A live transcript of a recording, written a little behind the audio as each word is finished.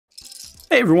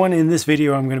Hey everyone, in this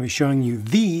video I'm going to be showing you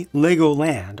the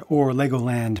LEGOLAND or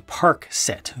LEGOLAND Park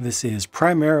set. This is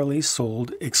primarily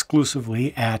sold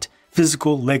exclusively at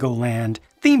physical LEGOLAND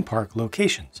theme park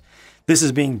locations. This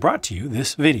is being brought to you,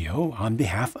 this video, on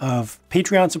behalf of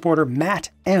Patreon supporter Matt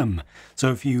M.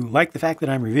 So if you like the fact that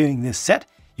I'm reviewing this set,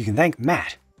 you can thank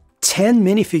Matt. 10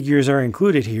 minifigures are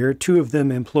included here, 2 of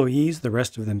them employees, the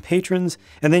rest of them patrons,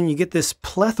 and then you get this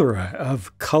plethora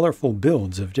of colorful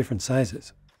builds of different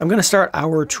sizes. I'm going to start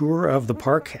our tour of the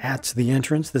park at the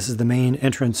entrance. This is the main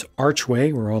entrance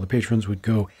archway where all the patrons would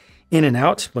go in and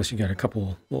out. Plus you got a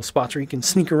couple little spots where you can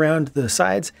sneak around the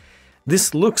sides.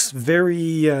 This looks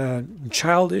very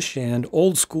childish and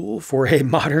old school for a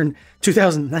modern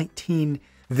 2019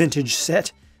 vintage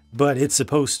set, but it's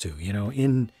supposed to. You know,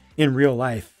 in real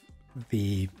life,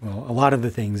 a lot of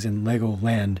the things in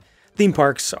LEGOLAND theme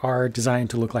parks are designed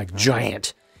to look like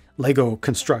giant Lego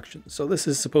constructions. So this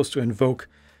is supposed to invoke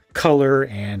color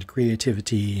and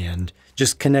creativity and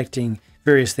just connecting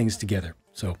various things together.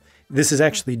 So this is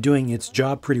actually doing its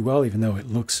job pretty well, even though it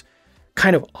looks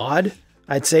kind of odd,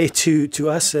 I'd say, to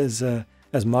us as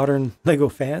modern Lego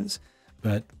fans.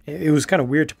 But it was kind of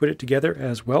weird to put it together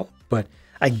as well. But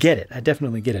I get it. I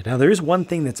definitely get it. Now, there is one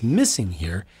thing that's missing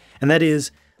here, and that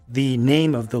is the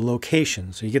name of the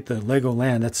location. So you get the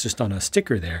LEGOLAND, that's just on a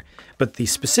sticker there. But the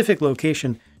specific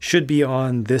location should be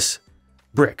on this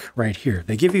brick right here.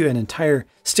 They give you an entire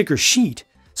sticker sheet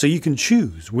so you can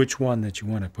choose which one that you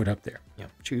want to put up there. You know,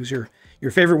 choose your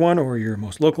favorite one or your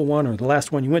most local one or the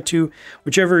last one you went to,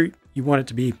 whichever you want it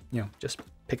to be. You know, just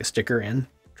pick a sticker and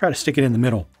try to stick it in the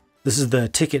middle. This is the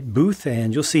ticket booth,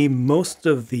 and you'll see most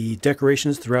of the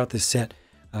decorations throughout this set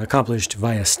accomplished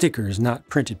via stickers, not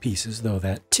printed pieces, though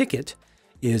that ticket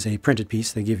is a printed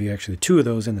piece. They give you actually 2 of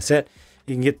those in the set.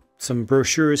 You can get some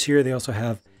brochures here. They also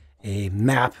have a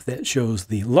map that shows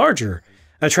the larger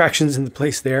attractions in the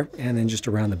place there, and then just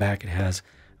around the back it has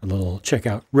a little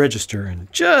checkout register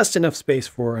and just enough space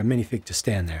for a minifig to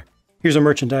stand there. Here's a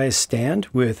merchandise stand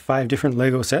with 5 different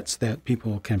Lego sets that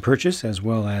people can purchase, as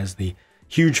well as the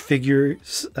huge figure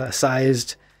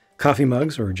sized coffee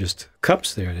mugs or just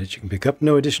cups there that you can pick up.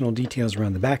 No additional details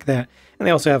around the back of that. And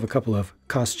they also have a couple of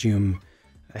costume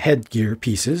headgear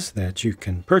pieces that you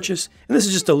can purchase. And this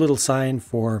is just a little sign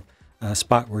for a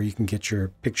spot where you can get your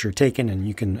picture taken, and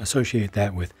you can associate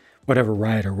that with whatever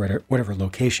ride or whatever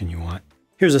location you want.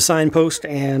 Here's a signpost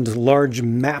and large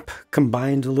map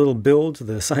combined little build.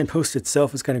 The signpost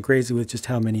itself is kind of crazy with just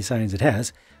how many signs it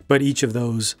has, but each of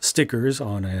those stickers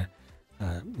on a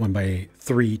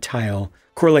 1x3 tile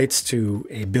correlates to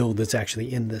a build that's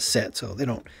actually in this set, so they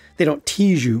don't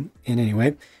tease you in any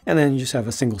way. And then you just have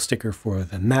a single sticker for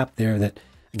the map there that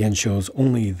again shows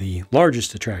only the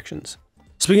largest attractions.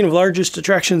 Speaking of largest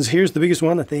attractions, here's the biggest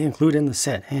one that they include in the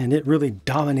set, and it really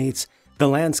dominates the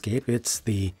landscape. It's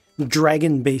the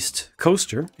dragon-based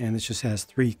coaster, and it just has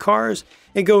 3 cars.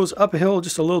 It goes up a hill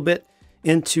just a little bit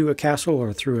into a castle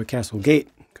or through a castle gate,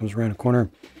 comes around a corner,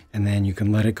 and then you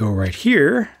can let it go right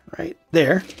here, right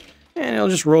there, and it'll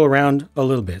just roll around a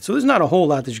little bit. So there's not a whole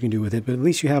lot that you can do with it, but at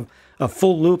least you have a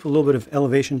full loop, a little bit of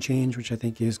elevation change, which I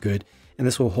think is good, and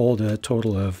this will hold a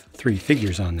total of 3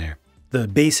 figures on there. The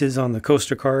bases on the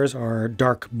coaster cars are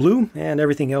dark blue, and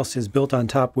everything else is built on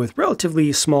top with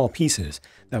relatively small pieces.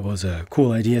 That was a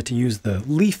cool idea to use the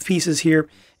leaf pieces here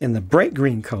in the bright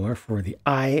green color for the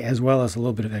eye, as well as a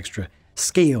little bit of extra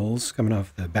scales coming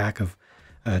off the back of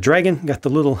a dragon. Got the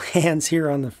little hands here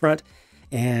on the front,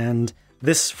 and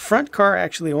this front car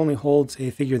actually only holds a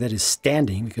figure that is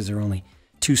standing because there are only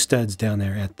 2 studs down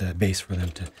there at the base for them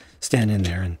to stand in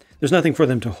there, and there's nothing for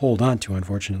them to hold on to,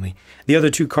 unfortunately. The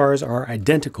other 2 cars are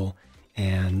identical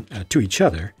and to each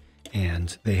other,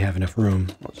 and they have enough room.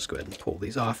 I'll just go ahead and pull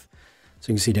these off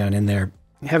so you can see down in there.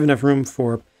 You have enough room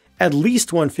for at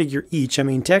least 1 figure each. I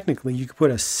mean, technically you could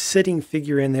put a sitting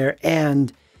figure in there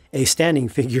and a standing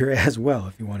figure as well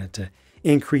if you wanted to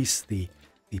increase the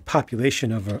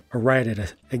population of a ride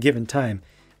at a given time.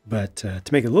 But to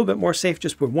make it a little bit more safe,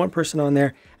 just put 1 person on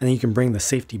there, and then you can bring the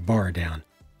safety bar down.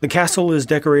 The castle is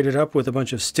decorated up with a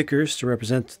bunch of stickers to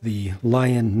represent the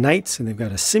Lion Knights, and they've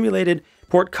got a simulated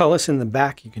portcullis in the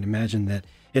back. You can imagine that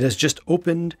it has just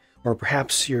opened, or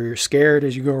perhaps you're scared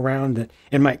as you go around that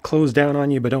it might close down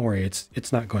on you, but don't worry,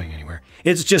 it's not going anywhere.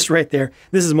 It's just right there.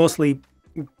 This is mostly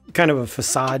kind of a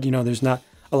facade. You know, there's not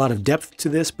a lot of depth to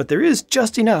this, but there is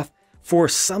just enough for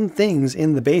some things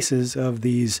in the bases of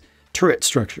these turret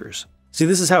structures. See,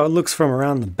 this is how it looks from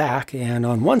around the back, and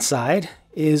on one side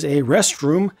is a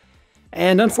restroom,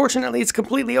 and unfortunately it's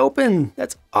completely open.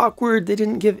 That's awkward. They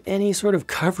didn't give any sort of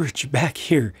coverage back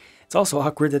here. It's also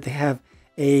awkward that they have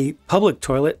a public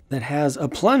toilet that has a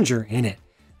plunger in it.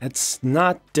 That's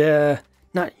not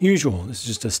usual. This is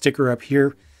just a sticker up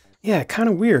here. Yeah, kind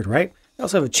of weird, right? They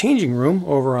also have a changing room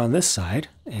over on this side,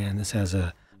 and this has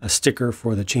a sticker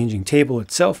for the changing table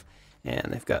itself,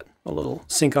 and they've got a little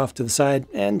sink off to the side,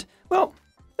 and, well,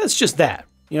 that's just that,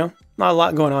 you know? Not a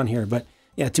lot going on here, but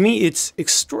yeah, to me, it's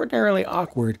extraordinarily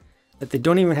awkward that they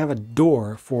don't even have a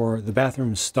door for the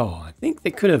bathroom stall. I think they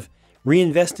could have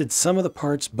reinvested some of the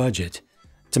parts budget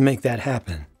to make that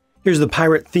happen. Here's the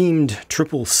pirate-themed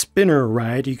triple spinner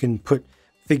ride. You can put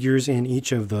figures in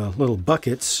each of the little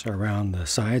buckets around the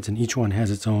sides, and each one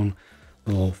has its own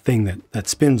little thing that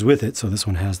spins with it. So this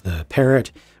one has the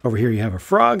parrot. Over here you have a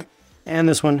frog, and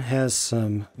this one has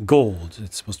some gold.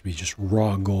 It's supposed to be just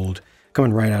raw gold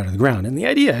coming right out of the ground. And the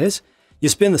idea is you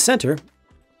spin the center,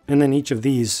 and then each of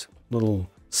these little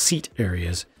seat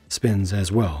areas spins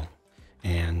as well.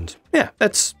 And yeah,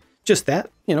 that's just that.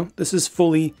 You know, this is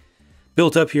fully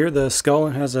built up here. The skull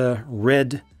has a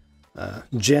red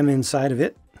gem inside of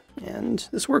it, and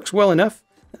this works well enough.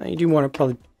 You do want to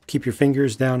probably keep your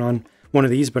fingers down on one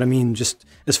of these, but I mean, just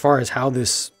as far as how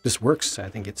this works, I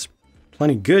think it's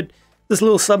plenty good. This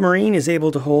little submarine is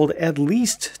able to hold at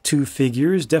least 2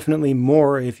 figures, definitely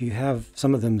more if you have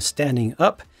some of them standing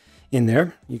up in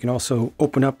there. You can also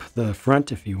open up the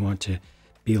front if you want to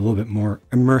be a little bit more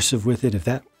immersive with it, if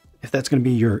that's going to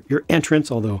be your entrance,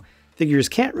 although figures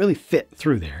can't really fit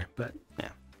through there, but yeah,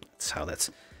 that's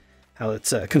how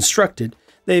it's constructed.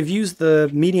 They've used the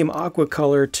medium aqua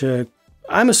color to,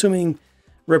 I'm assuming,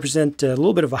 represent a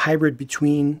little bit of a hybrid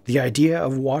between the idea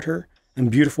of water, and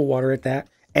beautiful water at that,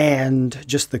 and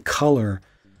just the color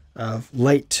of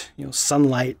light, you know,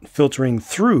 sunlight filtering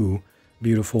through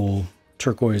beautiful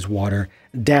turquoise water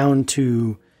down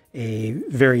to a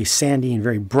very sandy and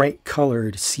very bright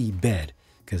colored sea bed,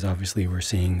 because obviously we're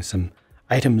seeing some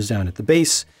items down at the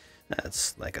base.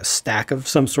 That's like a stack of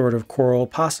some sort of coral,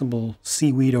 possible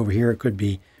seaweed over here. It could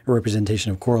be a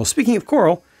representation of coral. Speaking of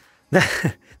coral,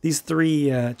 these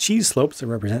 3 cheese slopes that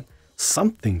represent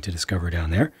something to discover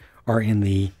down there are in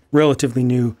the relatively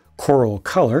new coral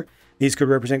color. These could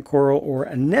represent coral or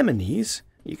anemones.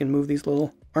 You can move these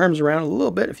little arms around a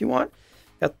little bit if you want.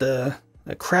 Got the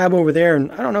crab over there,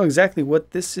 and I don't know exactly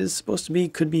what this is supposed to be.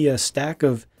 Could be a stack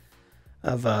of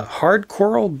hard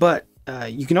coral, but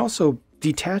you can also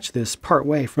detach this part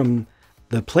way from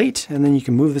the plate, and then you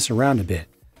can move this around a bit.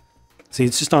 See,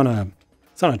 it's on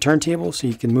a turntable, so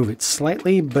you can move it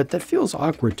slightly, but that feels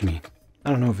awkward to me. I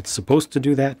don't know if it's supposed to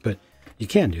do that, but you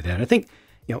can do that. I think,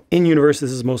 you know, in universe, this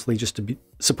is mostly just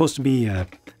supposed to be a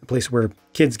place where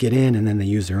kids get in, and then they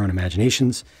use their own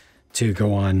imaginations to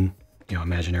go on, you know,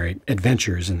 imaginary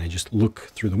adventures, and they just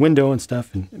look through the window and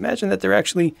stuff and imagine that they're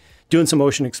actually doing some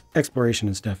ocean exploration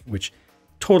and stuff, which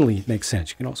totally makes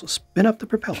sense. You can also spin up the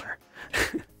propeller.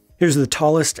 Here's the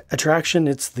tallest attraction.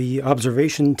 It's the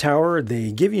observation tower.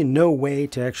 They give you no way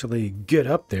to actually get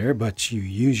up there, but you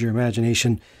use your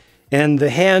imagination and the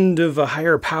hand of a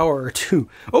higher power to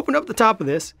open up the top of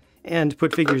this and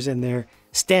put figures in there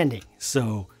standing.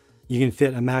 So you can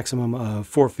fit a maximum of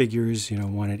 4 figures, you know,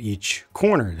 1 at each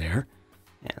corner there.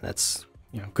 And that's,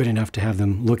 you know, good enough to have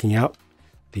them looking out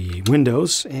the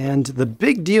windows. And the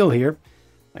big deal here,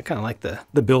 I kind of like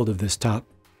the build of this top.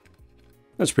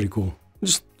 That's pretty cool.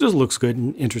 Just looks good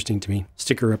and interesting to me.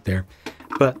 Sticker up there.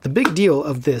 But the big deal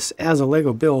of this as a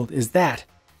Lego build is that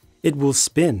it will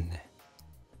spin.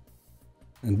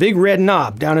 A big red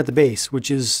knob down at the base,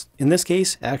 which is, in this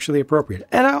case, actually appropriate.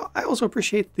 And I also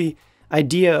appreciate the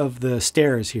idea of the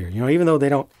stairs here. You know, even though they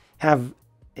don't have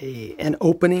an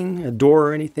opening, a door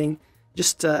or anything,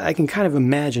 just I can kind of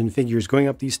imagine figures going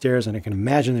up these stairs, and I can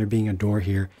imagine there being a door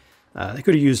here. They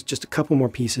could have used just a couple more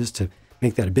pieces to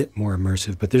make that a bit more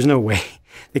immersive, but there's no way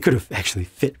they could have actually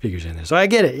fit figures in there. So I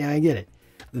get it. Yeah, I get it.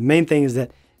 The main thing is that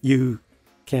you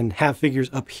can have figures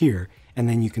up here, and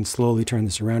then you can slowly turn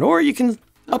this around, or you can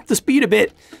up the speed a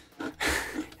bit,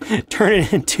 turn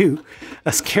it into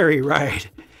a scary ride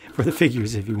for the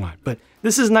figures if you want. But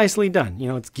this is nicely done. You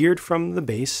know, it's geared from the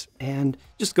base and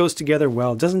just goes together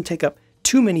well. It doesn't take up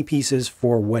too many pieces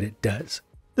for what it does.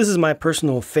 This is my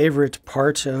personal favorite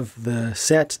part of the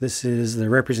set. This is the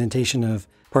representation of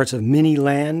parts of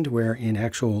Miniland, where in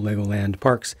actual LEGOLAND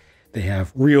parks, they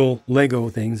have real Lego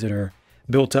things that are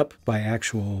built up by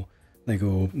actual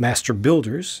Lego master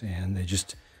builders, and they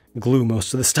just glue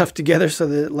most of the stuff together so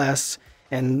that it lasts.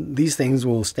 And these things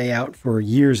will stay out for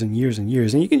years and years and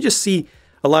years. And you can just see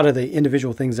a lot of the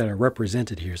individual things that are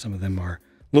represented here. Some of them are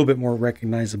a little bit more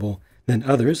recognizable than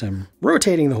others. I'm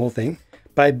rotating the whole thing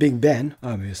by Big Ben,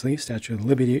 obviously. Statue of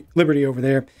Liberty over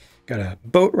there. Got a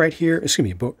boat right here. Excuse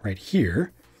me, a boat right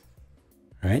here.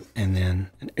 right? And then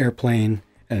an airplane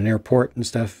and an airport and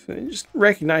stuff. Just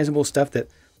recognizable stuff that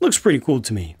looks pretty cool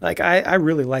to me. Like I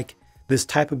really like this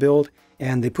type of build,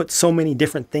 and they put so many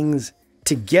different things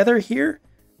together here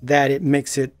that it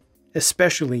makes it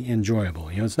especially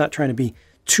enjoyable. You know, it's not trying to be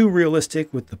too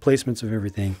realistic with the placements of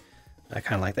everything. I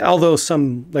kind of like that. Although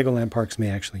some Legoland parks may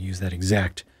actually use that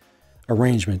exact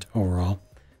arrangement overall.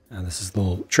 This is a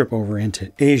little trip over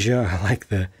into Asia. I like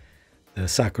the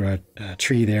sakura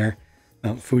tree there.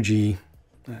 Mount Fuji,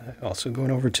 also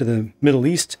going over to the Middle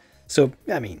East. So,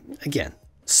 I mean, again,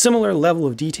 similar level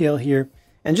of detail here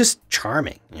and just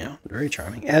charming, you know, very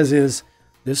charming, as is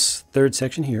this third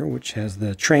section here, which has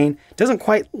the train. It doesn't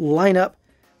quite line up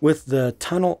with the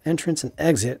tunnel entrance and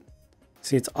exit.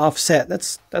 See, it's offset.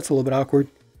 That's a little bit awkward.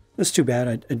 That's too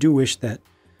bad. I do wish that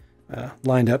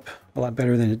lined up a lot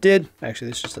better than it did.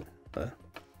 Actually, it's just the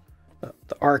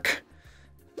arch,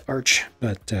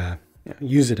 but you know,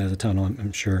 use it as a tunnel,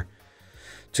 I'm sure,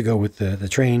 to go with the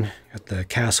train. Got the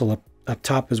castle up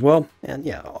top as well. And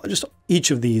yeah, just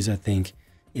each of these, I think,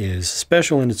 is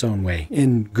special in its own way,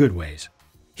 in good ways.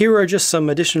 Here are just some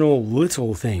additional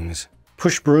little things.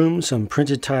 Push broom, some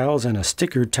printed tiles, and a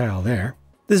stickered tile there.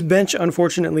 This bench,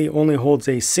 unfortunately, only holds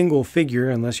a single figure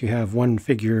unless you have one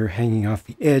figure hanging off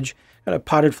the edge. Got a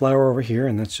potted flower over here,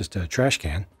 and that's just a trash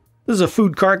can. This is a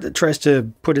food cart that tries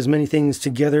to put as many things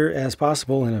together as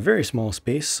possible in a very small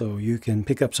space, so you can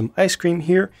pick up some ice cream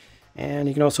here, and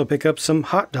you can also pick up some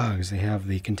hot dogs. They have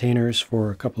the containers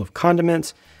for a couple of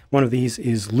condiments. One of these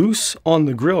is loose on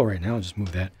the grill right now. I'll just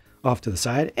move that off to the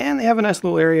side, and they have a nice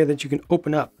little area that you can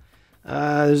open up.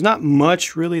 There's not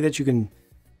much really that you can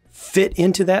fit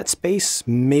into that space.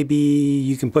 Maybe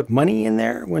you can put money in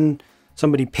there when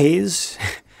somebody pays,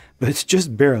 but it's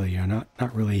just barely, you know,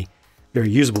 not really very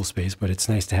usable space, but it's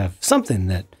nice to have something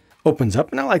that opens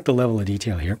up, and I like the level of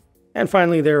detail here. And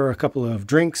finally, there are a couple of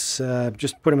drinks.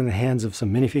 Just put them in the hands of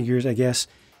some minifigures, I guess,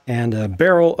 and a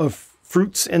barrel of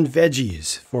fruits and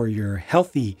veggies for your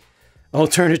healthy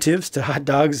alternatives to hot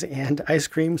dogs and ice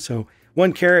cream. So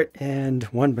 1 carrot and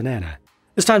 1 banana.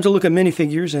 It's time to look at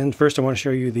minifigures, and first I want to show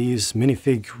you these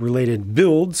minifig related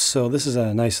builds. So this is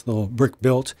a nice little brick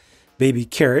built baby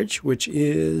carriage, which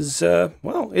is,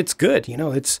 well, it's good. You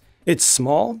know, it's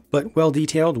small, but well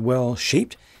detailed, well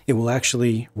shaped. It will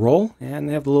actually roll, and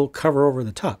they have a little cover over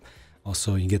the top.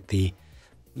 Also, you get the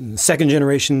second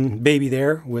generation baby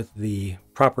there with the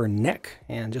proper neck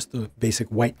and just the basic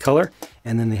white color.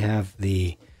 And then they have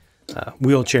the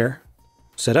wheelchair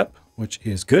set up, which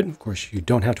is good. Of course, you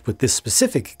don't have to put this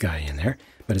specific guy in there,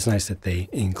 but it's nice that they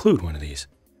include one of these.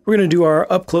 We're going to do our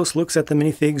up-close looks at the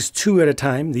minifigs 2 at a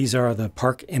time. These are the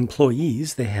park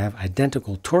employees. They have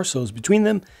identical torsos between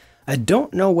them. I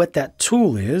don't know what that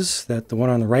tool is that the one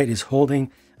on the right is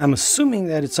holding. I'm assuming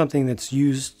that it's something that's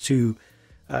used to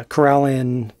corral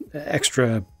in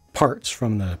extra parts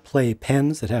from the play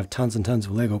pens that have tons and tons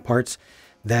of Lego parts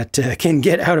that can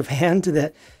get out of hand,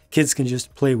 that kids can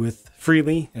just play with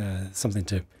freely. Something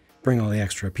to bring all the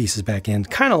extra pieces back in.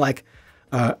 Kind of like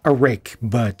a rake,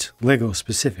 but Lego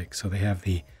specific. So they have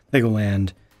the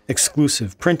Legoland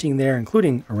exclusive printing there,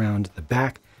 including around the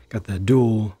back. Got the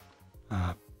dual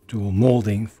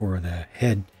molding for the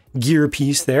head gear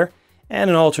piece there, and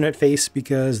an alternate face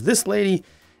because this lady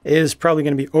is probably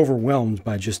going to be overwhelmed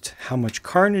by just how much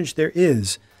carnage there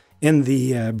is in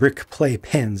the brick play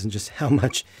pens and just how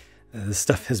much the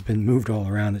stuff has been moved all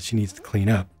around that she needs to clean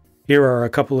up. Here are a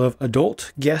couple of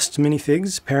adult guest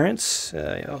minifigs, parents.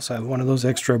 You also have one of those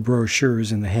extra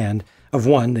brochures in the hand of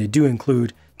one. They do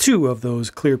include 2 of those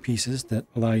clear pieces that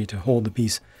allow you to hold the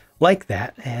piece like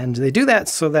that, and they do that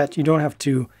so that you don't have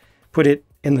to put it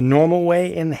in the normal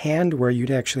way in the hand where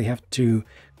you'd actually have to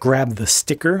grab the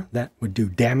sticker. That would do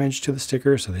damage to the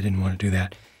sticker, so they didn't want to do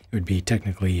that. It would be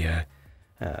technically an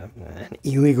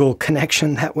illegal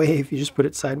connection that way if you just put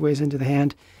it sideways into the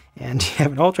hand. And you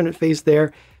have an alternate face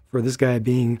there for this guy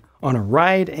being on a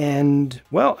ride, and,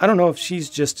 well, I don't know if she's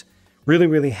just really,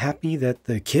 really happy that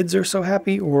the kids are so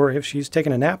happy or if she's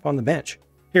taking a nap on the bench.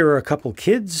 Here are a couple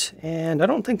kids, and I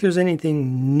don't think there's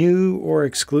anything new or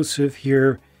exclusive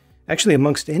here. Actually,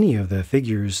 amongst any of the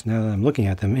figures, now that I'm looking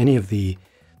at them, any of the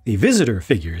visitor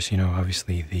figures, you know,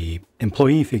 obviously the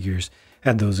employee figures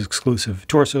had those exclusive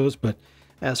torsos, but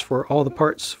as for all the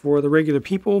parts for the regular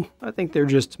people, I think they're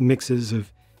just mixes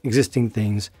of existing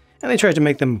things, and they tried to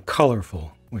make them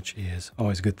colorful, which is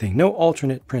always a good thing. No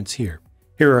alternate prints here.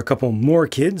 Here are a couple more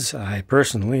kids. I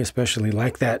personally especially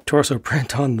like that torso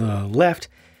print on the left.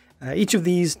 Each of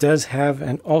these does have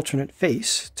an alternate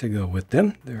face to go with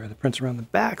them. There are the prints around the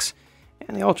backs,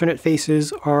 and the alternate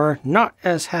faces are not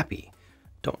as happy.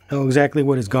 Don't know exactly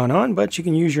what has gone on, but you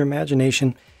can use your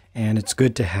imagination, and it's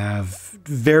good to have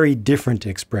very different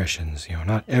expressions. You know,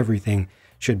 not everything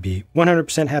should be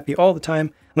 100% happy all the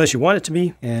time, unless you want it to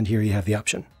be, and here you have the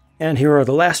option. And here are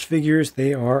the last figures.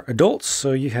 They are adults,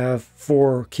 so you have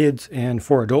 4 kids and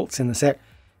 4 adults in the set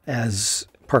as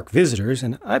park visitors,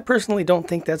 and I personally don't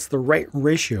think that's the right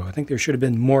ratio. I think there should have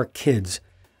been more kids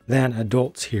than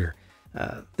adults here.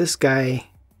 This guy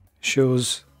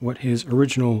shows what his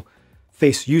original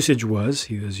face usage was.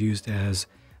 He was used as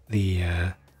the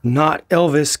not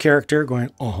Elvis character going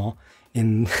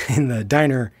in the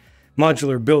diner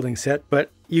modular building set,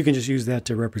 but you can just use that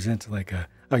to represent like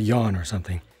a yawn or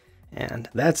something. And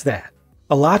that's that.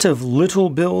 A lot of little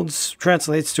builds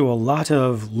translates to a lot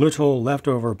of little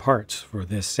leftover parts for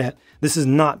this set. This is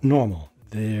not normal.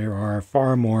 There are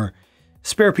far more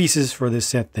spare pieces for this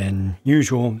set than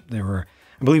usual. There were,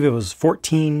 I believe it was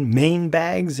 14 main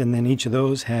bags, and then each of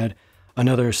those had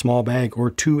another small bag or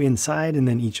 2 inside, and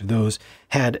then each of those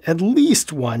had at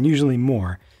least 1, usually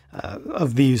more,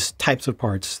 of these types of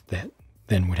parts that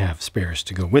then would have spares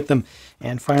to go with them.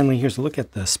 And finally, here's a look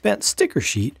at the spent sticker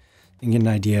sheet and get an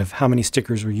idea of how many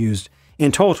stickers were used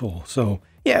in total. So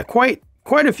yeah, quite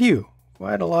a few,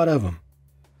 quite a lot of them.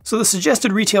 So the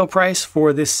suggested retail price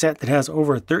for this set that has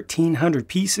over 1,300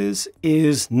 pieces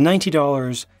is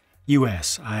 $90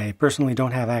 US. I personally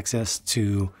don't have access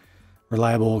to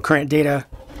reliable current data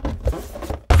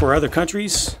for other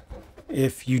countries.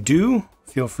 If you do,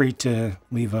 feel free to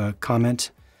leave a comment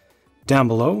down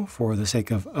below for the sake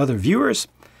of other viewers.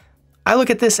 I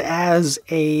look at this as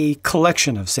a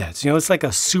collection of sets. You know, it's like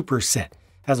a super set.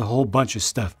 It has a whole bunch of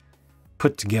stuff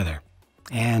put together.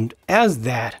 And as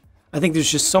that, I think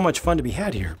there's just so much fun to be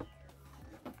had here.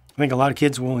 I think a lot of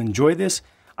kids will enjoy this.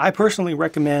 I personally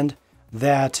recommend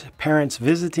that parents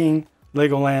visiting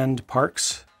Legoland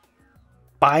parks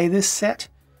buy this set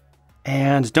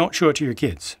and don't show it to your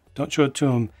kids. Don't show it to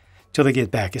them till they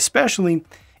get back, especially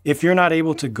if you're not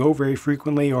able to go very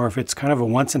frequently, or if it's kind of a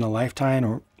once in a lifetime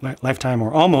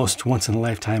or almost once in a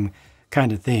lifetime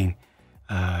kind of thing.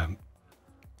 I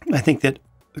think that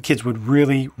the kids would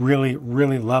really, really,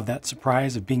 really love that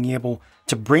surprise of being able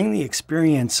to bring the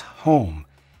experience home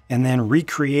and then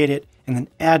recreate it and then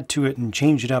add to it and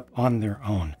change it up on their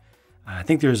own. I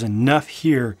think there's enough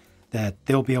here that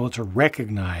they'll be able to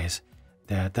recognize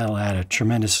that that'll add a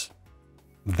tremendous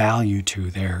value to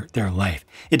their life.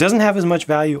 It doesn't have as much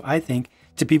value, I think,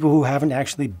 to people who haven't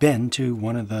actually been to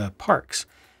one of the parks.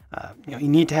 You know, you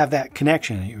need to have that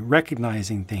connection,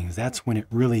 recognizing things. That's when it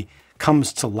really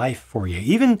comes to life for you.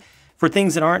 Even for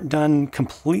things that aren't done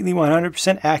completely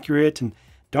 100% accurate and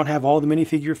don't have all the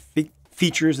minifigure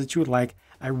features that you would like,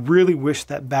 I really wish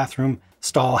that bathroom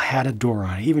stall had a door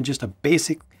on it, even just a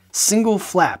basic single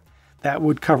flap that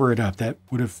would cover it up. That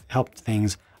would have helped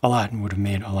things a lot and would have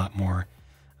made a lot more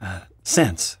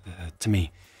sense to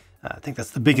me. I think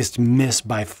that's the biggest miss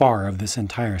by far of this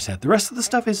entire set. The rest of the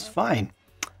stuff is fine.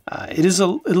 It is a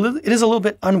little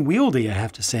bit unwieldy, I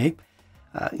have to say.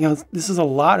 You know, this is a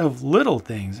lot of little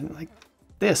things like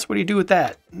this. What do you do with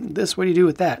that? This. What do you do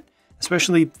with that?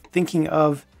 Especially thinking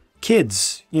of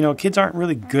kids. You know, kids aren't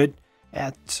really good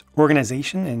at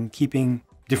organization and keeping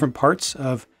different parts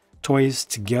of toys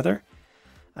together.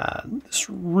 This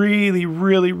really,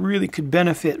 really, really could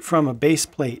benefit from a base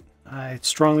plate. I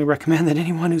strongly recommend that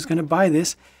anyone who's going to buy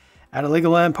this at a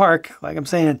Legoland Park, like I'm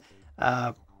saying,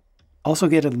 also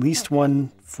get at least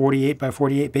one 48 by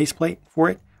 48 base plate for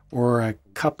it, or a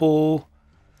couple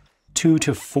 2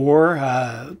 to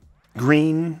 4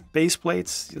 green base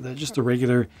plates. They're just the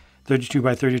regular 32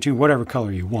 by 32, whatever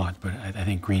color you want, but I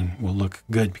think green will look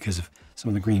good because of some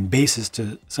of the green bases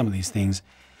to some of these things.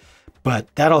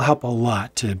 But that'll help a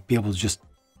lot to be able to just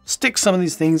stick some of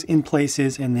these things in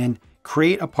places and then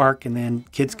create a park, and then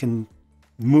kids can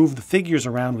move the figures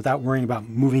around without worrying about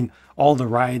moving all the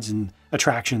rides and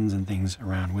attractions and things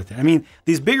around with it. I mean,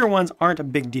 these bigger ones aren't a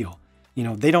big deal. You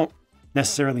know, they don't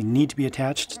necessarily need to be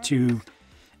attached to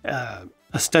a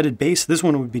studded base. This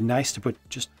one would be nice to put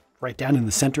just right down in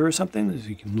the center or something, so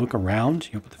you can look around.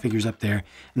 You know, put the figures up there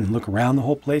and then look around the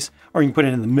whole place, or you can put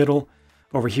it in the middle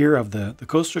over here of the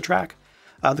coaster track.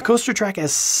 The coaster track,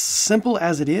 as simple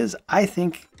as it is, I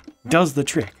think does the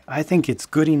trick. I think it's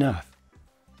good enough.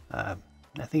 I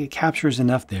think it captures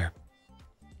enough there.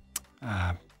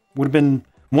 Would have been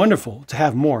wonderful to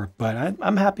have more, but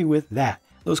I'm happy with that.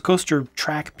 Those coaster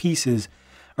track pieces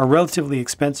are relatively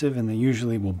expensive, and they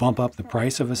usually will bump up the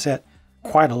price of a set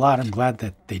quite a lot. I'm glad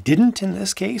that they didn't in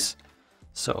this case.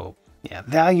 So yeah,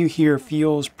 value here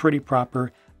feels pretty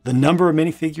proper. The number of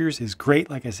minifigures is great.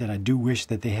 Like I said, I do wish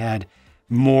that they had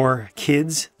more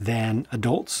kids than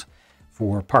adults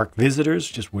for park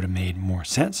visitors, just would have made more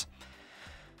sense.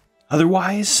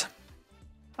 Otherwise,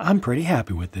 I'm pretty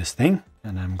happy with this thing,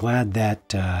 and I'm glad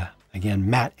that, again,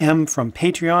 Matt M. from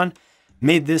Patreon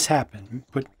made this happen,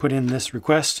 put in this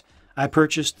request. I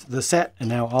purchased the set, and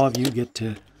now all of you get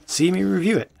to see me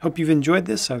review it. Hope you've enjoyed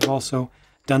this. I've also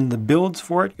done the builds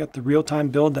for it. Got the real-time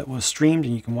build that was streamed,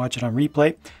 and you can watch it on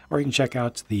replay, or you can check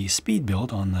out the speed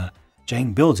build on the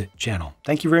Jang Builds It channel.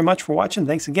 Thank you very much for watching.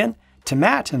 Thanks again to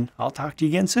Matt, and I'll talk to you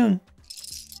again soon.